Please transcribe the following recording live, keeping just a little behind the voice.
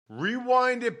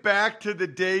Rewind it back to the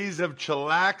days of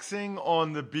chillaxing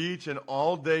on the beach and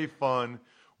all-day fun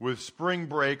with Spring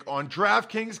Break on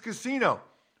DraftKings Casino.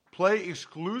 Play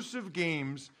exclusive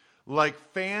games like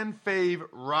Fan Fave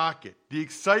Rocket. The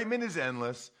excitement is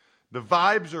endless, the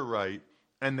vibes are right,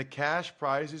 and the cash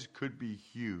prizes could be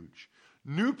huge.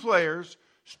 New players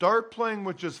start playing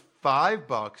with just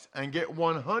 $5 and get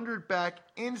 $100 back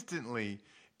instantly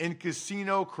in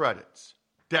casino credits.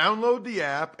 Download the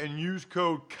app and use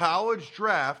code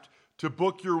COLLEGEDRAFT to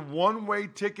book your one-way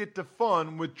ticket to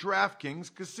fun with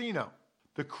DraftKings Casino.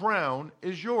 The crown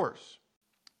is yours.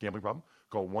 Gambling problem?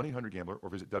 Call 1-800-GAMBLER or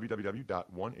visit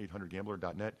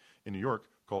www.1800gambler.net. In New York,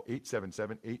 call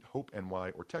 877-8-HOPE-NY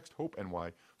or text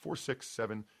HOPE-NY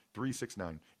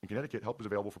 467-369. In Connecticut, help is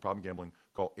available for problem gambling.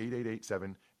 Call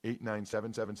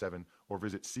 888-7-897-7777 or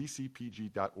visit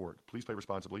ccpg.org. Please play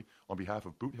responsibly. On behalf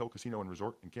of Boot Hill Casino and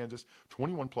Resort in Kansas,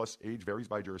 21 plus, age varies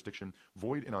by jurisdiction,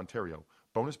 void in Ontario.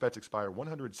 Bonus bets expire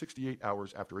 168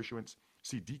 hours after issuance.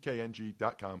 See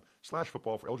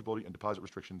dkng.com/football for eligibility and deposit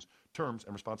restrictions, terms,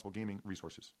 and responsible gaming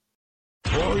resources.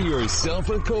 Pour yourself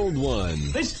a cold one.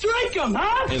 Let's strike 'em,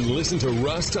 huh? And listen to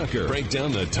Ross Tucker break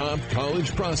down the top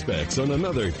college prospects on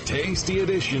another tasty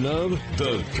edition of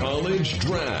The College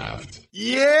Draft.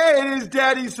 Yeah, it is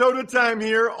Daddy Soda time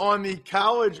here on the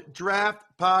College Draft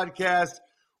Podcast,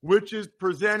 which is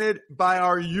presented by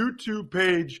our YouTube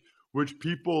page, which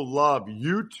people love.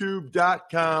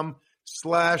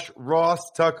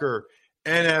 YouTube.com/Ross Tucker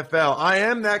NFL. I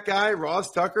am that guy,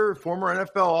 Ross Tucker, former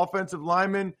NFL offensive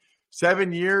lineman,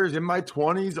 7 years in my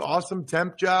 20s, awesome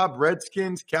temp job,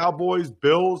 Redskins, Cowboys,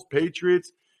 Bills,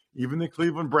 Patriots, even the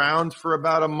Cleveland Browns for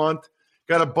about a month.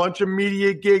 Got a bunch of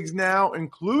media gigs now,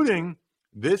 including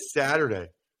this Saturday,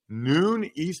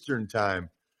 noon Eastern time,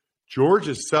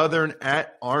 Georgia Southern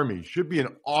at Army. Should be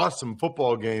an awesome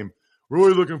football game.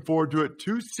 Really looking forward to it.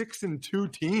 2 6-2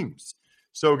 teams.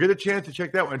 So get a chance to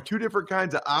check that one. 2 different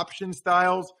kinds of option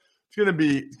styles. It's gonna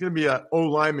be a O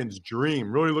lineman's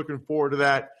dream. Really looking forward to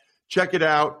that. Check it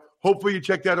out. Hopefully you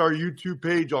checked out our YouTube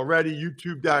page already,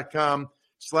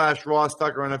 youtube.com/Ross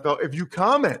Tucker NFL. If you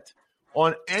comment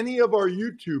on any of our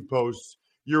YouTube posts,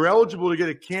 you're eligible to get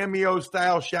a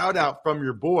cameo-style shout-out from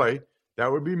your boy.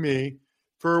 That would be me.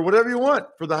 For whatever you want,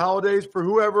 for the holidays, for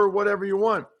whoever, whatever you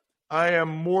want. I am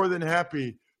more than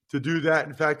happy to do that.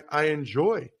 In fact, I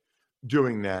enjoy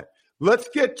doing that. Let's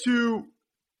get to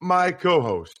my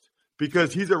co-host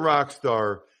because he's a rock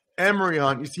star, Emory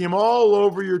Hunt. You see him all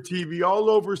over your TV, all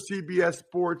over CBS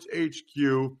Sports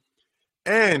HQ.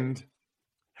 And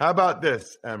how about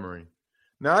this, Emory?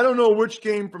 Now, I don't know which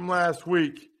game from last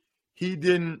week he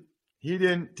didn't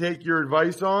take your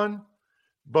advice on,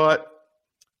 but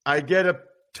I get a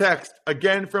text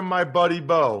again from my buddy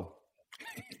Bo.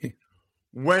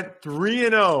 Went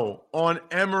 3-0 on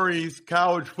Emory's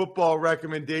college football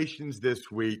recommendations this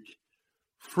week.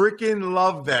 Freaking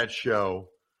love that show.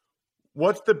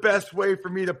 What's the best way for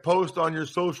me to post on your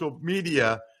social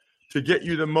media to get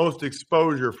you the most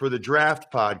exposure for the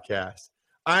draft podcast?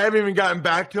 I haven't even gotten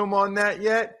back to him on that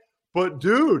yet. But,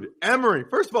 dude, Emory,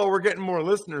 first of all, we're getting more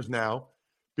listeners now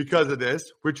because of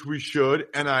this, which we should,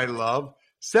 and I love.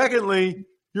 Secondly,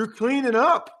 you're cleaning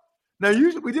up. Now,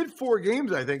 usually we did 4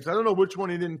 games, I think, so I don't know which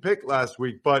one he didn't pick last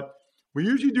week, but we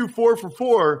usually do 4 for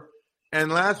 4,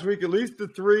 and last week, at least the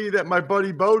 3 that my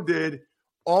buddy Bo did,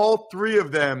 all 3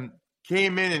 of them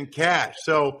came in cash.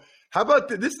 So how about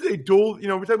this is a dual, we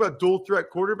talk about dual threat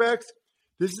quarterbacks.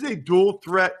 This is a dual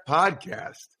threat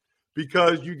podcast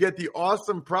because you get the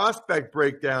awesome prospect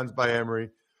breakdowns by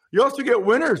Emory. You also get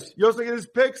winners. You also get his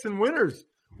picks and winners,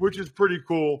 which is pretty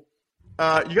cool.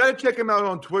 You got to check him out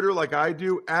on Twitter like I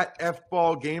do, at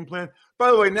FBallGamePlan.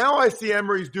 By the way, now I see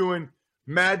Emory's doing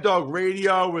Mad Dog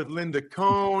Radio with Linda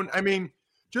Cohn. I mean,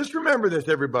 just remember this,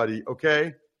 everybody,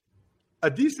 okay? A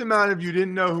decent amount of you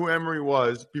didn't know who Emory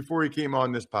was before he came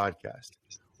on this podcast.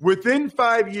 Within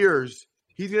 5 years,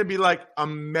 he's going to be like a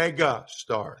mega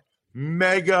star.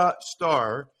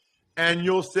 And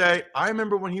you'll say, I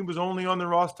remember when he was only on the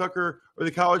Ross Tucker or the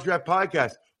College Draft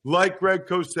Podcast, like Greg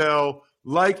Cosell,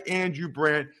 like Andrew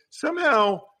Brandt.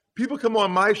 Somehow people come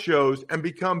on my shows and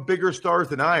become bigger stars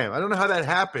than I am. I don't know how that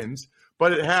happens,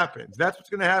 but it happens. That's what's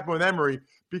going to happen with Emory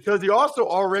because he also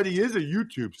already is a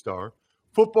YouTube star.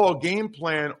 Football Game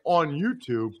Plan on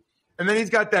YouTube. And then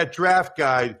he's got that draft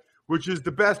guide, which is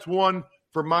the best one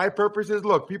for my purposes.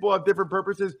 Look, people have different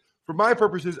purposes. For my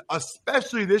purposes,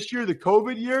 especially this year, the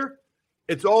COVID year,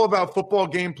 it's all about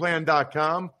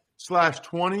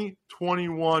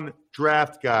footballgameplan.com/2021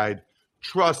 draft guide.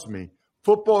 Trust me,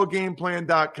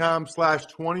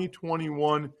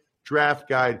 footballgameplan.com/2021 draft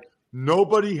guide.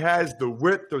 Nobody has the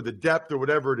width or the depth or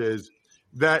whatever it is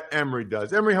that Emory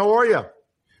does. Emory, how are you?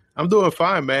 I'm doing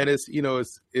fine, man.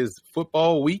 It's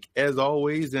football week as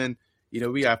always, and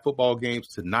we got football games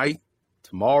tonight,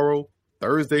 tomorrow,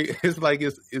 Thursday.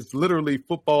 It's literally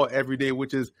football every day,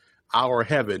 which is our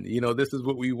heaven. This is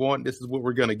what we want. This is what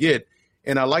we're gonna get.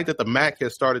 And I like that the MAC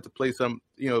has started to play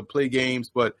play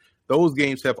games, but those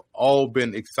games have all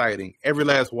been exciting, every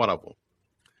last one of them.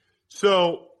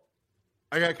 So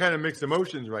I got kind of mixed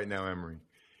emotions right now, Emory.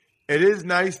 It is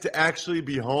nice to actually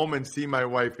be home and see my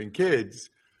wife and kids,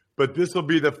 but this will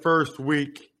be the first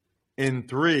week in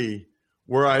 3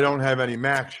 where I don't have any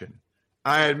Maction.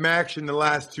 I had Maction the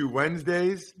last 2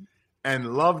 Wednesdays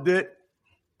and loved it.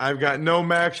 I've got no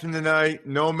Maction tonight,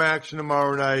 no Maction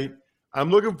tomorrow night. I'm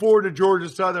looking forward to Georgia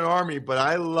Southern Army, but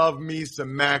I love me some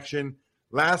Maction.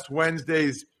 Last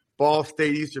Wednesday's Ball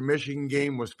State Eastern Michigan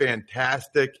game was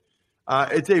fantastic.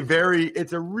 It's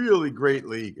a really great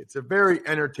league. It's a very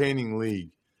entertaining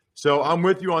league. So I'm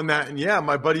with you on that. And yeah,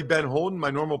 my buddy Ben Holden, my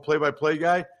normal play-by-play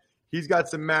guy, he's got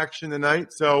some Maction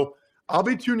tonight. So I'll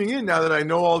be tuning in now that I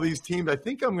know all these teams. I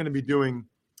think I'm going to be doing,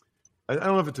 I don't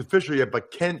know if it's official yet,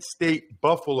 but Kent State,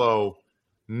 Buffalo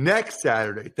next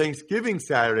Saturday, Thanksgiving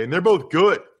Saturday, and they're both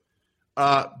good.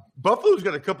 Buffalo's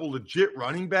got a couple legit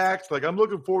running backs. I'm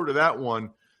looking forward to that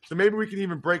one. So maybe we can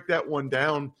even break that one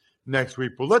down next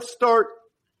week. But let's start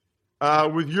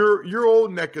with your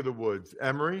old neck of the woods,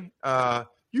 Emory.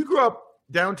 You grew up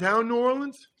downtown New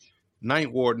Orleans?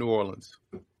 Ninth Ward, New Orleans.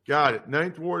 Got it.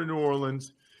 Ninth Ward of New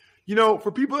Orleans.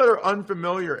 For people that are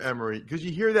unfamiliar, Emory, because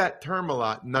you hear that term a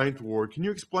lot, Ninth Ward, can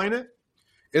you explain it?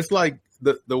 It's like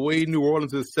the way New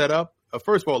Orleans is set up.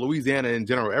 First of all, Louisiana in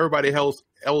general, everybody else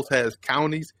has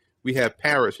counties. We have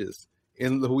parishes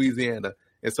in Louisiana.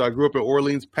 And so I grew up in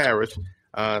Orleans Parish,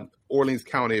 Orleans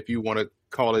County, if you want to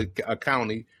call it a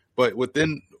county. But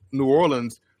within New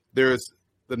Orleans, there's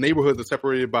the neighborhoods are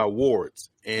separated by wards.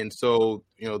 And so,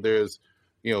 there's,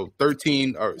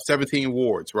 13 or 17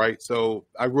 wards, right? So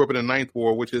I grew up in the Ninth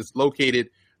Ward, which is located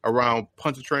around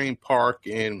Pontchartrain Park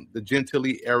and the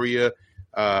Gentilly area.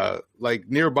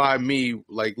 Nearby me,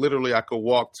 literally I could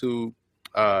walk to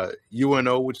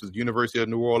UNO, which is University of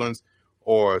New Orleans,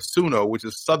 or SUNO, which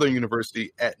is Southern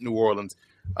University at New Orleans.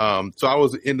 So I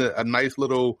was in a nice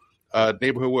little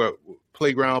neighborhood where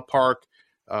playground park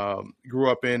grew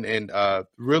up in, and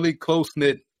really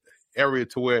close-knit area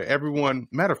to where everyone,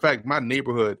 matter of fact, my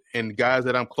neighborhood and guys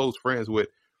that I'm close friends with,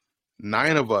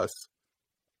 9 of us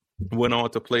went on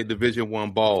to play Division I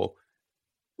ball,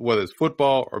 whether it's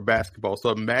football or basketball. So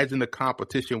imagine the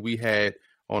competition we had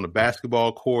on the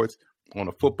basketball courts, on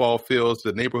the football fields,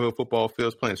 the neighborhood football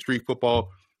fields, playing street football.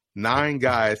 9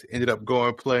 guys ended up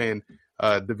going playing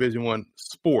Division I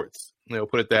sports.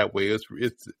 Put it that way.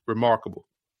 It's remarkable.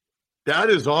 That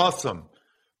is awesome.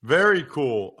 Very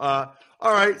cool.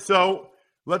 All right, so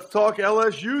let's talk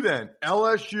LSU then.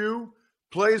 LSU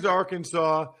plays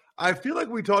Arkansas. I feel like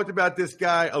we talked about this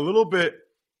guy a little bit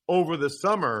over the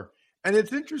summer, and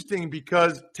it's interesting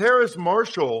because Terrace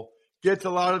Marshall gets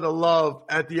a lot of the love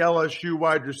at the LSU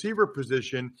wide receiver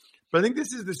position, but I think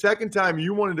this is the second time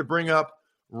you wanted to bring up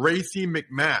Racey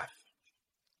McMath.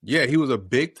 Yeah, he was a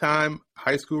big-time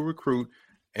high school recruit,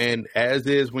 and as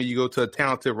is when you go to a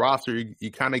talented roster,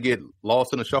 you kind of get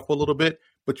lost in the shuffle a little bit,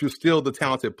 but you're still the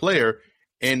talented player.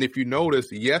 And if you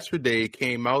notice, yesterday it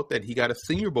came out that he got a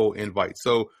Senior Bowl invite.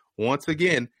 So once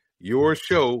again, your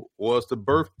show was the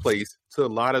birthplace to a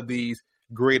lot of these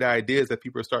great ideas that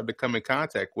people are starting to come in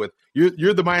contact with.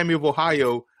 You're the Miami of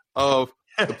Ohio of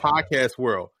the podcast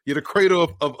world. You're the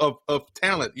cradle of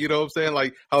talent. You know what I'm saying?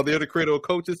 Like how they're the cradle of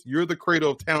coaches. You're the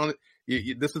cradle of talent.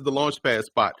 This is the launch pad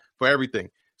spot for everything.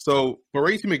 So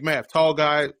Racey McMath, tall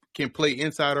guy, can play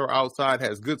inside or outside,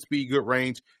 has good speed, good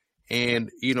range. And,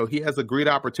 he has a great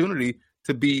opportunity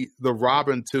to be the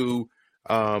Robin to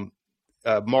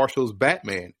Marshall's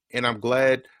Batman. And I'm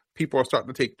glad people are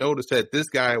starting to take notice that this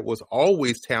guy was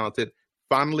always talented,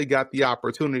 finally got the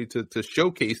opportunity to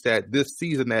showcase that this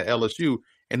season at LSU,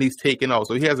 and he's taken off.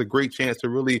 So he has a great chance to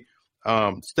really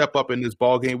step up in this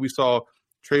ball game. We saw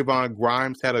Trayvon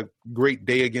Grimes had a great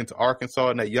day against Arkansas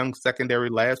in that young secondary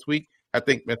last week. I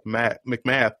think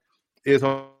McMath is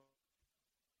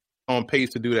on pace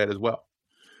to do that as well.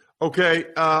 Okay,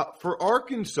 for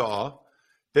Arkansas,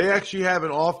 they actually have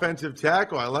an offensive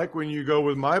tackle. I like when you go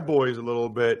with my boys a little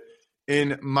bit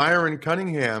in Myron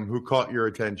Cunningham, who caught your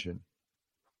attention.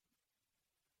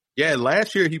 Yeah,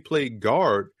 last year he played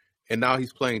guard, and now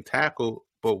he's playing tackle.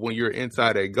 But when you're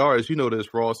inside at guard, as you know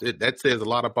this, Ross, that says a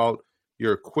lot about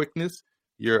your quickness,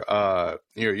 your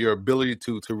ability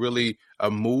to really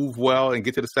move well and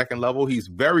get to the second level. He's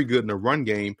very good in the run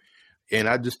game. And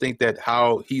I just think that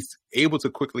how he's able to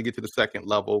quickly get to the second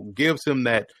level gives him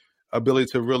that ability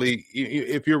to really,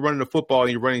 if you're running the football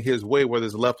and you're running his way, whether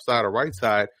it's left side or right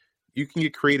side, you can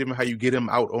get creative in how you get him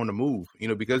out on the move,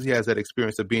 because he has that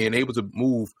experience of being able to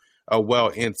move well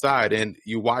inside. And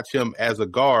you watch him as a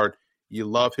guard, you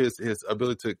love his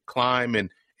ability to climb and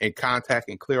contact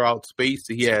and clear out space.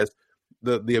 He has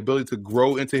the ability to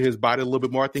grow into his body a little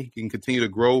bit more. I think he can continue to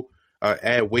grow,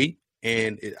 add weight.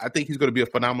 And I think he's going to be a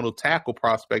phenomenal tackle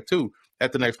prospect, too,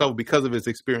 at the next level because of his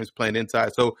experience playing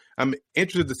inside. So I'm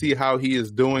interested to see how he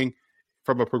is doing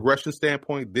from a progression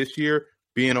standpoint this year,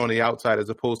 being on the outside as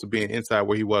opposed to being inside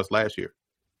where he was last year.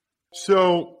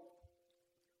 So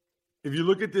if you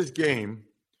look at this game,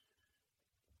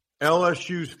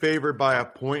 LSU's favored by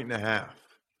 1.5.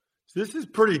 So this is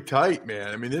pretty tight, man.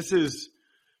 I mean, it's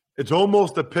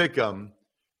almost a pick 'em.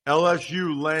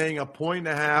 LSU laying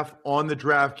 1.5 on the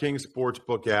DraftKings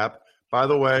Sportsbook app. By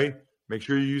the way, make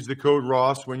sure you use the code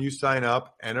Ross when you sign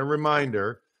up. And a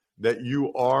reminder that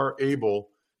you are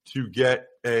able to get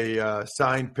a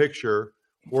signed picture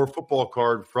or football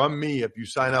card from me if you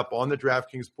sign up on the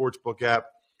DraftKings Sportsbook app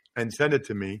and send it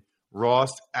to me,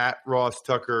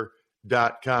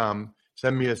 ross@rosstucker.com.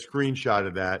 Send me a screenshot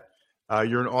of that.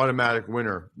 You're an automatic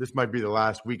winner. This might be the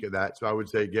last week of that, so I would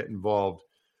say get involved.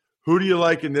 Who do you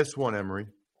like in this one, Emory?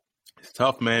 It's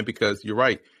tough, man, because you're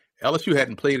right. LSU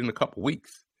hadn't played in a couple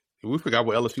weeks. We forgot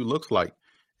what LSU looks like.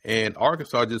 And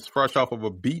Arkansas just fresh off of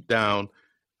a beatdown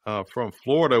from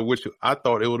Florida, which I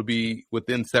thought it would be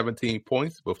within 17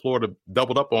 points, but Florida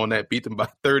doubled up on that, beat them by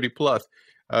 30 plus.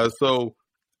 So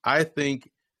I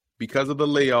think because of the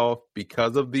layoff,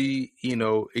 because of the,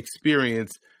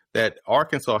 experience that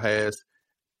Arkansas has,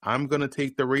 I'm going to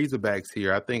take the Razorbacks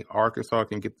here. I think Arkansas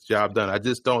can get the job done. I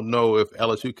just don't know if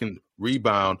LSU can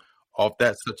rebound off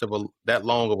that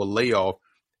long of a layoff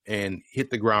and hit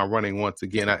the ground running once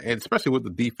again. And especially with the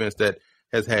defense that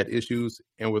has had issues,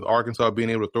 and with Arkansas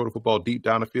being able to throw the football deep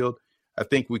down the field, I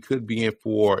think we could be in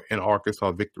for an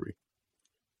Arkansas victory.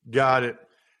 Got it.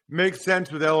 Makes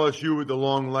sense with LSU with the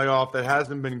long layoff. That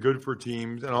hasn't been good for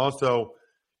teams. And also,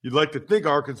 you'd like to think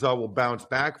Arkansas will bounce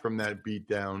back from that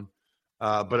beatdown.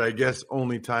 But I guess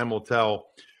only time will tell.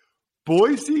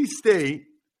 Boise State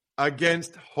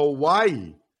against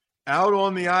Hawaii out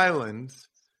on the islands.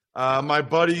 My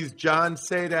buddies John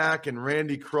Sadak and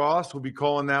Randy Cross will be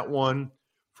calling that one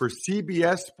for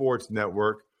CBS Sports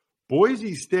Network.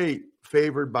 Boise State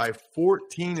favored by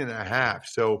 14.5,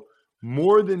 so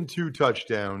more than 2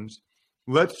 touchdowns.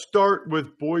 Let's start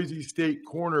with Boise State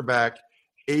cornerback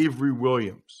Avery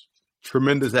Williams.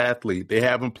 Tremendous athlete. They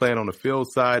have him playing on the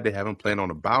field side. They have him playing on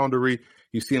the boundary.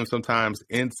 You see him sometimes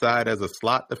inside as a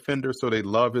slot defender, so they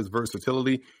love his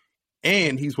versatility.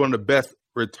 And he's one of the best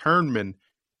returnmen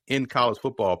in college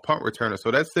football, punt returner.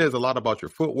 So that says a lot about your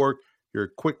footwork, your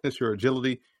quickness, your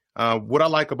agility. What I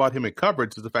like about him in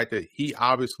coverage is the fact that he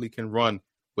obviously can run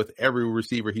with every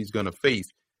receiver he's going to face.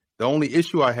 The only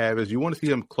issue I have is you want to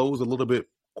see him close a little bit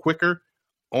quicker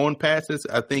on passes.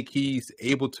 I think he's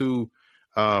able to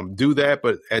do that,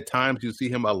 but at times you see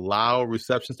him allow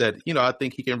receptions that, I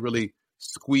think he can really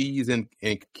squeeze and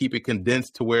keep it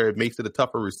condensed to where it makes it a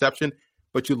tougher reception.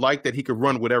 But you like that he could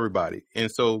run with everybody.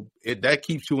 And so that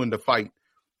keeps you in the fight,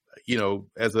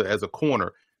 as a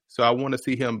corner. So I want to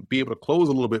see him be able to close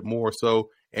a little bit more. So,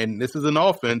 and this is an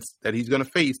offense that he's going to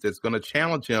face that's going to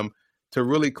challenge him to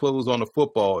really close on the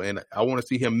football. And I want to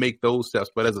see him make those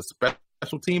steps. But as a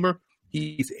special teamer,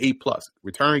 he's A+.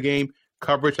 Return game,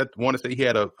 coverage. I want to say he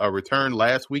had a return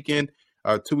last weekend,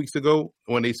 2 weeks ago,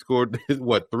 when they scored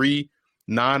 3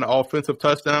 non-offensive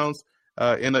touchdowns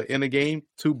in a game,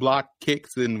 2 block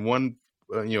kicks and 1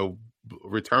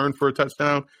 return for a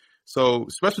touchdown. So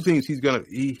special teams,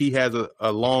 he has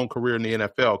a long career in the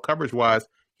NFL. Coverage wise,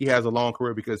 he has a long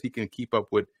career because he can keep up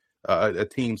with a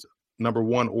team's number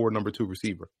 1 or number 2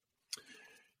 receiver.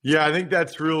 Yeah, I think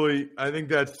that's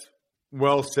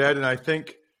well said, and I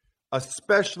think,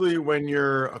 especially when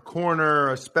you're a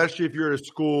corner, especially if you're at a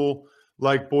school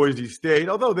like Boise State,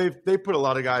 although they put a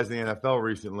lot of guys in the NFL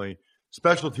recently,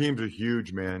 special teams are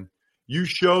huge, man. You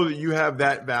show that you have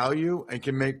that value and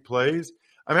can make plays.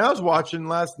 I mean, I was watching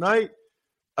last night,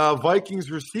 Vikings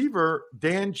receiver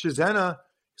Dan Chisena.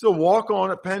 He's a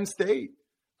walk-on at Penn State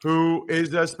who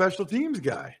is a special teams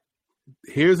guy.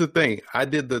 Here's the thing. I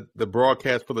did the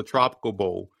broadcast for the Tropical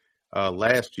Bowl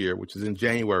last year, which is in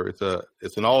January.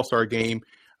 It's an all-star game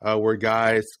where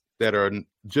guys that are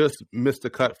just missed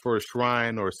the cut for a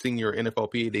Shrine or senior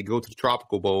NFLPA, they go to the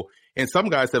Tropical Bowl. And some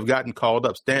guys have gotten called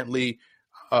up. Stanley,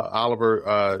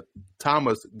 Oliver,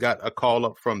 Thomas got a call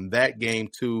up from that game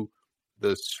to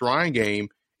the Shrine game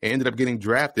and ended up getting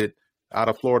drafted out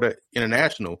of Florida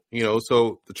International,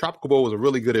 so the Tropical Bowl was a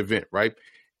really good event, right?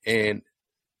 And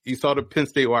you saw the Penn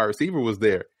State wide receiver was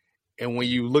there. And when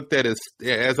you looked at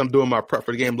as I'm doing my prep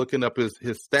for the game, looking up his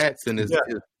stats and his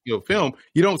film,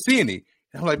 you don't see any.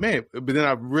 And I'm like, man, but then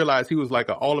I realized he was like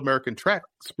an All-American track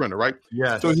sprinter, right?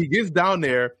 Yeah. So he gets down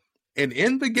there and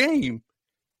in the game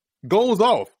goes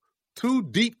off 2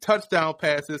 deep touchdown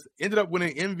passes, ended up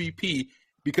winning MVP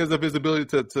because of his ability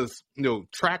to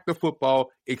track the football,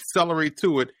 accelerate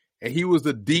to it. And he was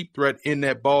a deep threat in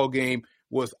that ball game,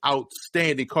 was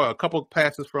outstanding. Caught a couple of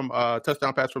passes from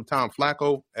touchdown pass from Tom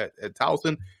Flacco at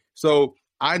Towson. So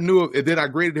I knew, and then I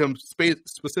graded him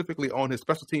specifically on his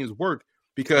special teams work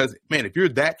because, man, if you're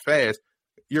that fast,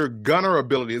 your gunner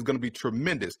ability is going to be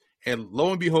tremendous. And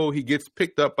lo and behold, he gets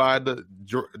picked up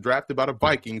drafted by the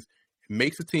Vikings,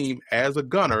 makes a team as a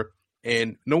gunner,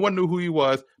 and no one knew who he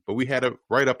was, but we had a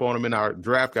write-up on him in our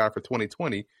draft guide for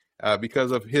 2020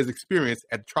 because of his experience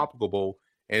at the Tropical Bowl,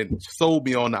 and sold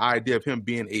me on the idea of him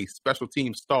being a special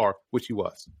team star, which he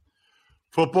was.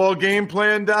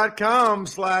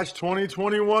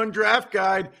 Footballgameplan.com/2021 draft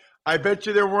guide. I bet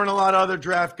you there weren't a lot of other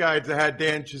draft guides that had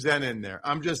Dan Chazin in there.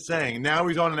 I'm just saying. Now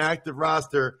he's on an active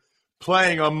roster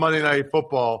playing on Monday Night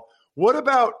Football. What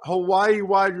about Hawaii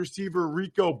wide receiver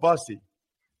Rico Bussey?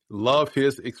 Love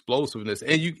his explosiveness.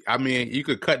 And you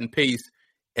could cut and paste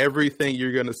everything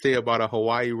you're going to say about a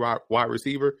Hawaii wide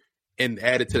receiver and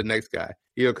add it to the next guy.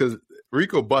 Because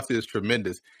Rico Bussey is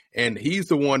tremendous. And he's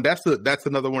the one, that's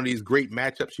another one of these great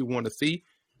matchups you want to see,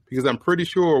 because I'm pretty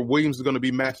sure Williams is going to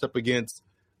be matched up against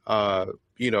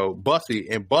Bussey,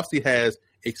 and Bussey has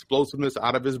explosiveness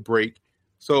out of his break.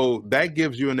 So that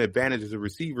gives you an advantage as a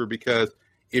receiver, because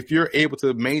if you're able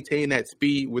to maintain that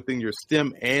speed within your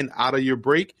stem and out of your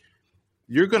break,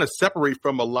 you're going to separate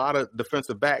from a lot of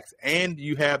defensive backs, and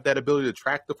you have that ability to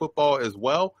track the football as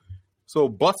well. So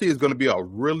Bussey is going to be a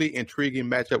really intriguing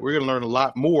matchup. We're going to learn a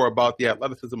lot more about the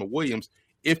athleticism of Williams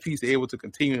if he's able to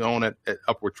continue on at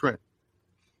upward trend.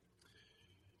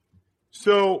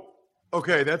 So,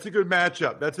 okay, that's a good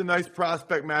matchup. That's a nice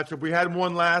prospect matchup. We had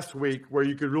one last week where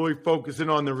you could really focus in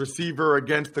on the receiver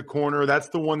against the corner. That's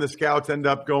the one the scouts end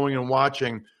up going and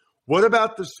watching. What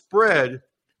about the spread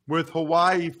with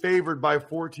Hawaii favored by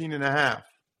 14.5?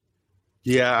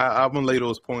 Yeah, I'm going to lay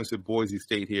those points at Boise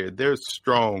State here. They're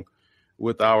strong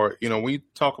with our, we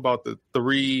talk about the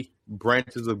 3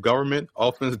 branches of government,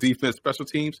 offense, defense, special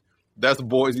teams. That's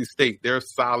Boise State. They're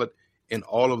solid in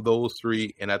all of those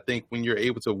 3. And I think when you're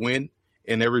able to win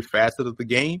in every facet of the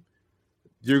game,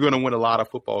 you're going to win a lot of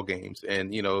football games.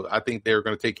 And, I think they're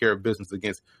going to take care of business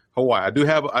against Hawaii.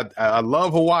 I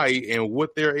love Hawaii and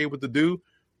what they're able to do,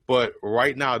 but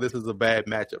right now this is a bad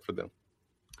matchup for them.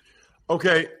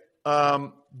 Okay.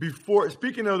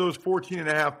 Speaking of those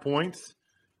 14.5 points,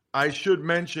 I should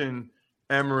mention,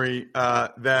 Emory,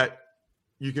 that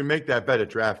you can make that bet at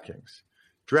DraftKings.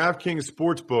 DraftKings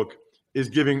Sportsbook is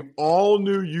giving all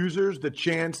new users the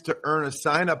chance to earn a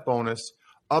sign-up bonus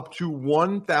up to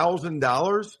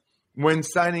 $1,000 when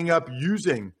signing up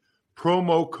using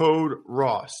promo code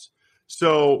Ross.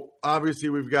 So, obviously,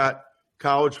 we've got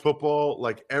college football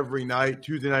like every night,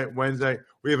 Tuesday night, Wednesday.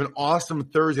 We have an awesome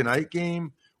Thursday night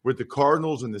game with the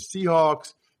Cardinals and the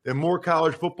Seahawks. Then more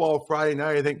college football Friday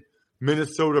night. I think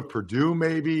Minnesota, Purdue,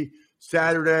 maybe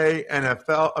Saturday,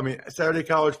 Saturday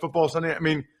college football, Sunday.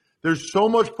 There's so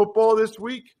much football this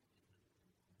week.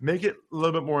 Make it a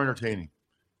little bit more entertaining.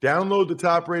 Download the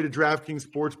top-rated DraftKings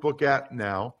Sportsbook app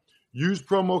now. Use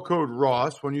promo code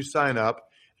Ross when you sign up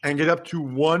and get up to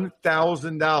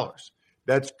 $1,000.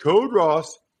 That's code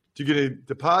Ross to get a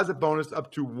deposit bonus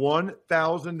up to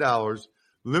 $1,000.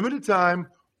 Limited time,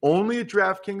 only at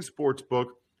DraftKings Sportsbook.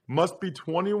 Must be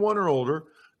 21 or older.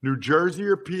 New Jersey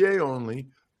or PA only.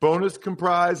 Bonus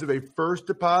comprised of a first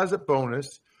deposit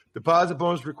bonus. Deposit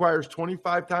bonus requires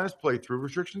 25 times playthrough.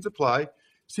 Restrictions apply.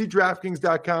 See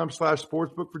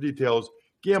DraftKings.com/sportsbook for details.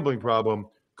 Gambling problem?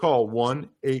 Call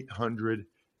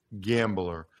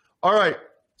 1-800-GAMBLER. All right,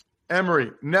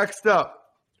 Emory, next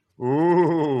up.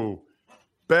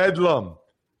 Bedlam.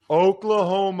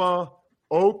 Oklahoma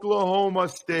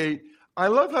State. I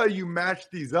love how you match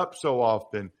these up so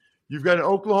often. You've got an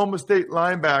Oklahoma State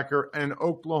linebacker and an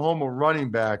Oklahoma running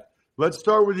back. Let's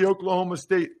start with the Oklahoma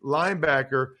State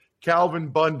linebacker, Calvin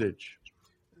Bundage.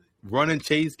 Run and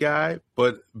chase guy,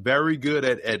 but very good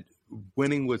at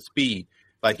winning with speed.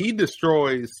 Like, he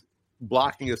destroys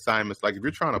blocking assignments. Like, if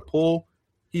you're trying to pull,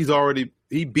 he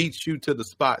beats you to the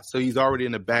spot. So he's already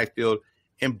in the backfield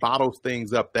and bottles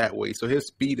things up that way. So his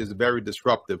speed is very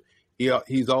disruptive.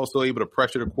 He's also able to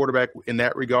pressure the quarterback in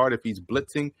that regard if he's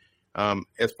blitzing.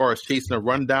 As far as chasing a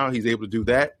rundown, he's able to do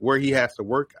that. Where he has to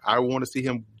work, I want to see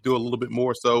him do a little bit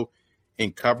more so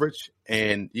in coverage.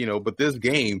 And, but this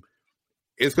game,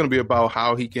 it's going to be about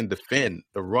how he can defend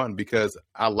the run, because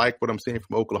I like what I'm seeing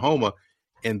from Oklahoma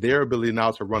and their ability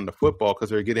now to run the football because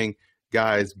they're getting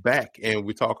guys back. And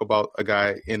we talk about a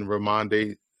guy in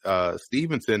Rhamondre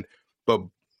Stevenson, but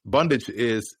Bundage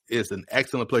is an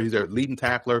excellent player. He's their leading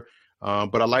tackler,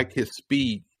 but I like his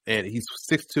speed. And he's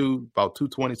 6'2", about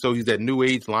 220. So he's that new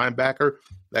age linebacker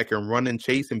that can run and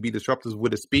chase and be disruptive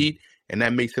with his speed. And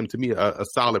that makes him, to me, a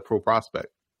solid pro prospect.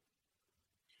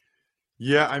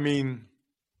 Yeah, I mean,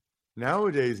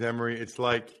 nowadays, Emory, it's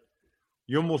like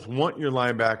you almost want your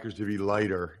linebackers to be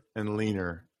lighter and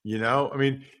leaner. I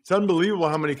mean, it's unbelievable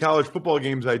how many college football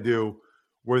games I do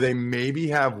where they maybe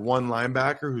have one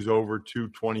linebacker who's over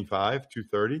 225,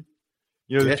 230.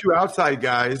 The two outside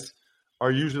guys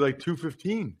are usually like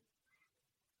 215.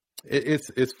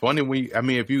 It's funny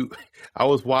I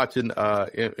was watching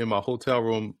in my hotel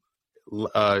room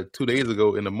 2 days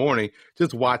ago in the morning,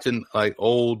 just watching like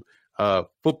old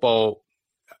football,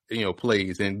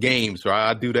 plays and games. Right,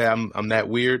 I do that. I'm that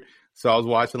weird. So I was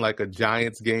watching like a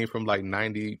Giants game from like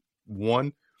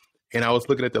 91, and I was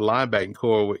looking at the linebacking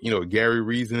core with Gary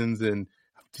Reasons, and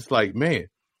I'm just like, man,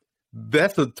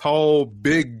 that's a tall,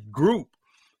 big group.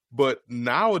 But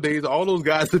nowadays, all those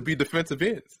guys would be defensive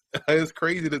ends. It's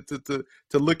crazy to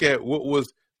look at what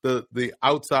was the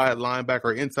outside linebacker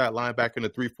or inside linebacker in the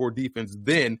 3-4 defense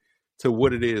then to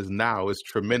what it is now. It's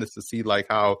tremendous to see like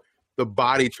how the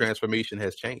body transformation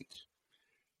has changed.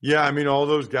 Yeah, I mean, all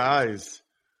those guys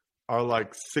are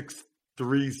like 6'3",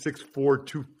 6'4",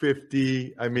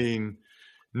 250. I mean,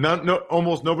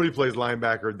 almost nobody plays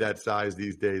linebacker at that size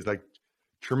these days. Like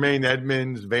Tremaine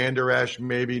Edmonds, Van Der Esch,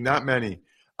 maybe, not many.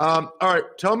 All right,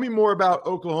 tell me more about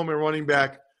Oklahoma running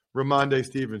back Rhamondre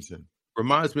Stevenson.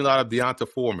 Reminds me a lot of Deonta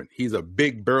Foreman. He's a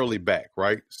big, burly back,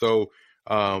 right? So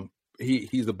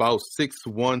he's about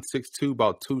 6'1", 6'2",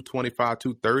 about 225,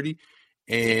 230.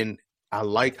 And I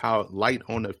like how light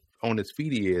on his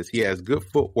feet he is. He has good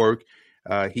footwork.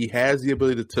 He has the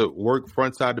ability to work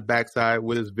front side to back side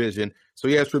with his vision. So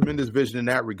he has tremendous vision in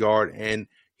that regard. And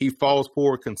he falls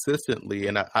forward consistently,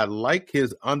 and I like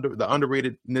the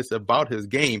underratedness about his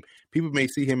game. People may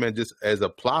see him as a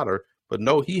plotter, but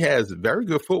no, he has very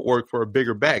good footwork for a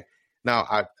bigger back.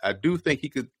 Now, I do think he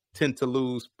could stand to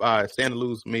lose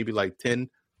maybe like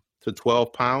 10 to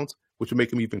 12 pounds, which would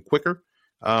make him even quicker.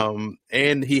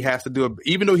 And he has to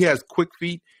even though he has quick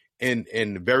feet and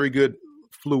very good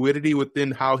fluidity within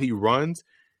how he runs,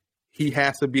 he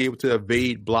has to be able to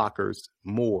evade blockers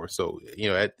more. So,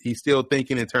 he's still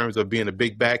thinking in terms of being a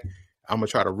big back. I'm going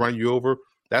to try to run you over.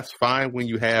 That's fine when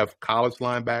you have college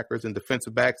linebackers and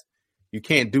defensive backs. You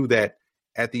can't do that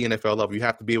at the NFL level. You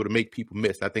have to be able to make people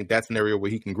miss. I think that's an area where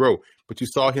he can grow. But you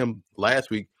saw him last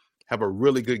week have a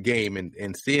really good game,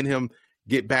 and seeing him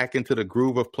get back into the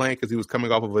groove of playing because he was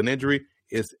coming off of an injury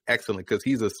is excellent, because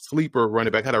he's a sleeper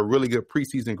running back. Had a really good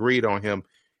preseason grade on him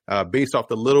based off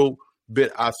the little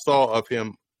bit I saw of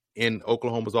him in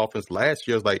Oklahoma's offense last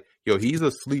year. I was like, he's a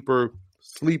sleeper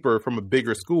from a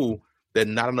bigger school that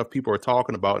not enough people are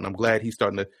talking about. And I'm glad he's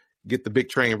starting to get the big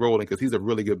train rolling, because he's a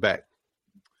really good back.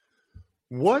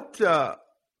 What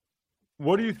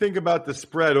do you think about the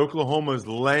spread? Oklahoma's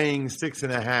laying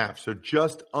 6.5, so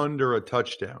just under a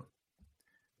touchdown.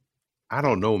 I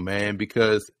don't know, man,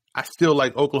 because I still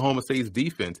like Oklahoma State's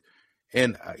defense.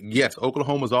 And yes,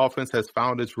 Oklahoma's offense has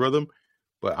found its rhythm,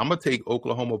 but I'm going to take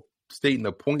Oklahoma State in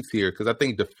the points here, because I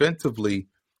think defensively,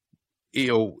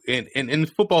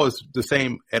 and football is the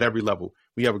same at every level.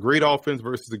 We have a great offense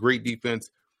versus a great defense.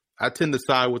 I tend to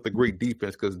side with the great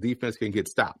defense because defense can get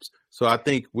stops. So I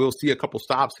think we'll see a couple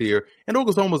stops here. And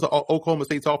Oklahoma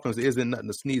State's offense isn't nothing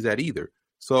to sneeze at either.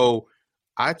 So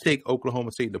I take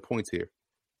Oklahoma State in the points here.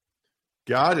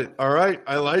 Got it. All right.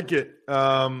 I like it.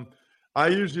 I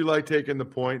usually like taking the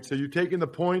points. So you're taking the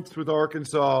points with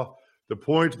Arkansas, the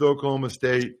points with Oklahoma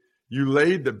State. You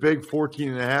laid the big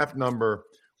 14.5 number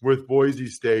with Boise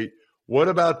State. What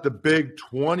about the big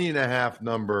 20.5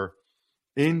 number,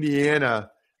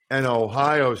 Indiana and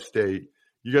Ohio State?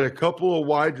 You got a couple of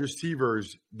wide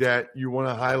receivers that you want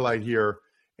to highlight here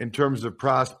in terms of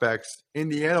prospects.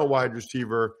 Indiana wide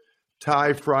receiver,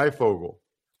 Ty Freifogel.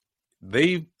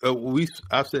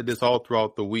 I've said this all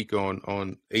throughout the week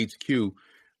on HQ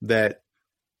that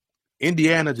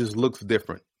Indiana just looks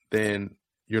different than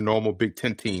your normal Big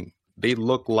Ten team. They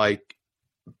look like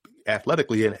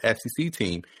athletically an SEC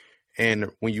team.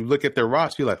 And when you look at their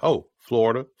roster, you're like, oh,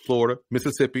 Florida,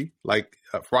 Mississippi, like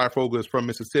Freifogel is from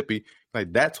Mississippi.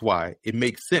 Like, that's why it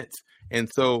makes sense. And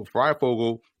so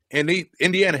Freifogel And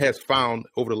Indiana has found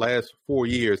over the last 4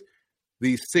 years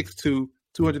these 6'2",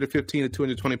 215 to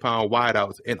 220 pound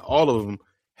wideouts, and all of them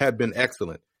have been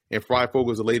excellent. And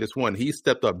Freifogel is the latest one. He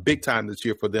stepped up big time this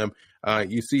year for them.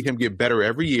 You see him get better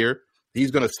every year.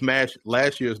 He's going to smash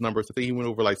last year's numbers. I think he went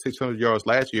over like 600 yards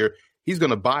last year. He's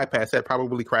going to bypass that,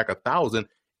 probably crack 1,000.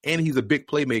 And he's a big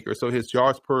playmaker, so his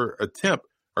yards per attempt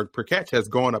or per catch has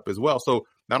gone up as well. So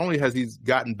not only has he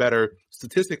gotten better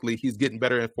statistically, he's getting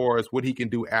better as far as what he can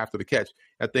do after the catch.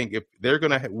 I think if they're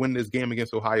going to win this game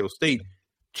against Ohio State,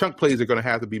 chunk plays are going to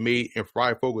have to be made, and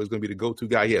Freifogel is going to be the go-to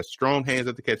guy. He has strong hands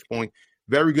at the catch point,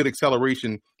 very good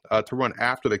acceleration to run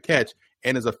after the catch,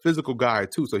 and is a physical guy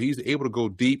too. So he's able to go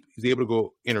deep. He's able to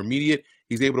go intermediate.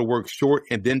 He's able to work short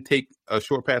and then take a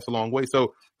short pass a long way.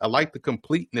 So I like the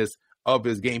completeness of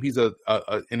his game. He's an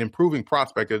improving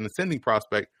prospect, an ascending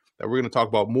prospect that we're going to talk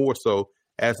about more so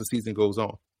as the season goes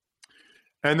on.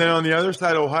 And then on the other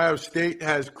side, Ohio State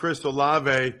has Chris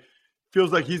Olave.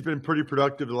 Feels like he's been pretty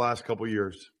productive the last couple of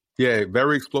years. Yeah,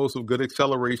 very explosive, good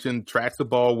acceleration, tracks the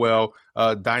ball well,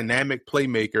 dynamic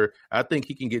playmaker. I think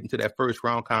he can get into that first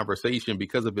round conversation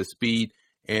because of his speed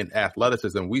and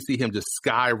athleticism. We see him just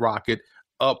skyrocket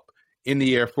up in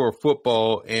the air for a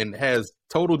football and has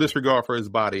total disregard for his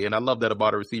body. And I love that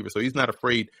about a receiver. So he's not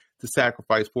afraid to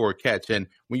sacrifice for a catch. And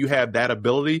when you have that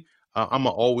ability, I'm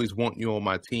going to always want you on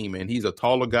my team. And he's a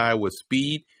taller guy with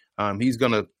speed. He's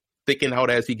going to thicken out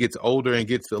as he gets older and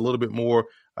gets a little bit more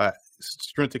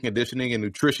strength and conditioning and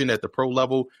nutrition at the pro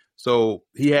level. So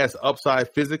he has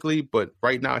upside physically, but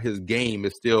right now his game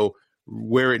is still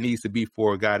where it needs to be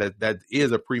for a guy that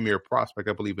is a premier prospect,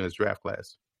 I believe, in his draft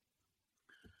class.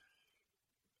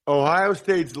 Ohio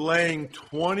State's laying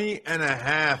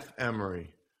 20.5,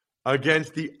 Emory,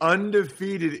 against the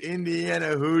undefeated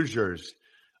Indiana Hoosiers.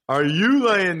 Are you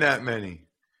laying that many?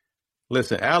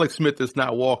 Listen, Alex Smith is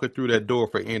not walking through that door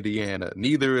for Indiana.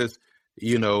 Neither is,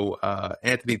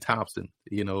 Anthony Thompson.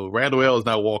 Randall L is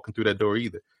not walking through that door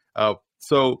either.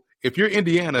 So if you're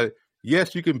Indiana,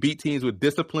 yes, you can beat teams with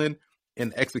discipline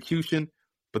and execution,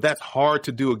 but that's hard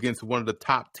to do against one of the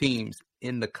top teams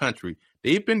in the country.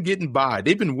 They've been getting by.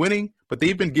 They've been winning, but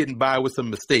they've been getting by with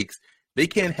some mistakes. They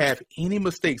can't have any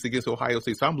mistakes against Ohio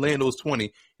State. So I'm laying those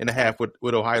 20.5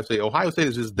 with Ohio State. Ohio State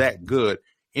is just that good.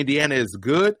 Indiana is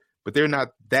good, but they're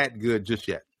not that good just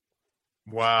yet.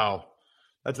 Wow.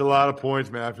 That's a lot of points,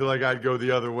 man. I feel like I'd go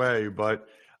the other way, but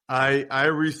I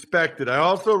respect it. I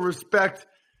also respect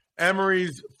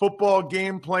Emory's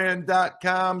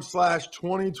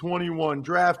footballgameplan.com/2021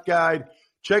 draft guide.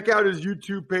 Check out his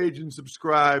YouTube page and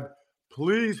subscribe.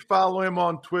 Please follow him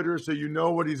on Twitter so you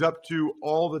know what he's up to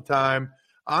all the time.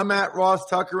 I'm at Ross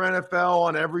Tucker NFL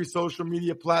on every social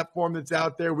media platform that's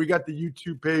out there. We got the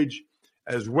YouTube page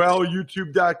as well,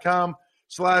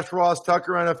 youtube.com/Ross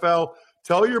Tucker NFL.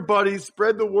 Tell your buddies,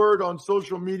 spread the word on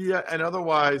social media and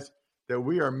otherwise that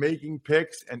we are making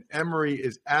picks, and Emory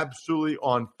is absolutely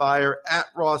on fire. At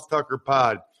Ross Tucker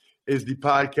Pod is the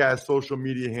podcast social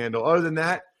media handle. Other than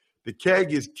that, the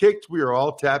keg is kicked. We are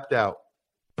all tapped out.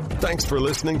 Thanks for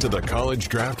listening to the College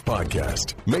Draft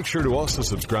Podcast. Make sure to also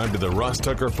subscribe to the Ross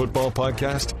Tucker Football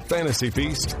Podcast, Fantasy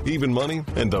Feast, Even Money,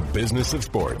 and The Business of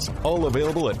Sports. All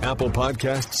available at Apple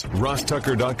Podcasts,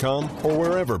 rosstucker.com, or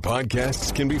wherever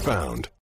podcasts can be found.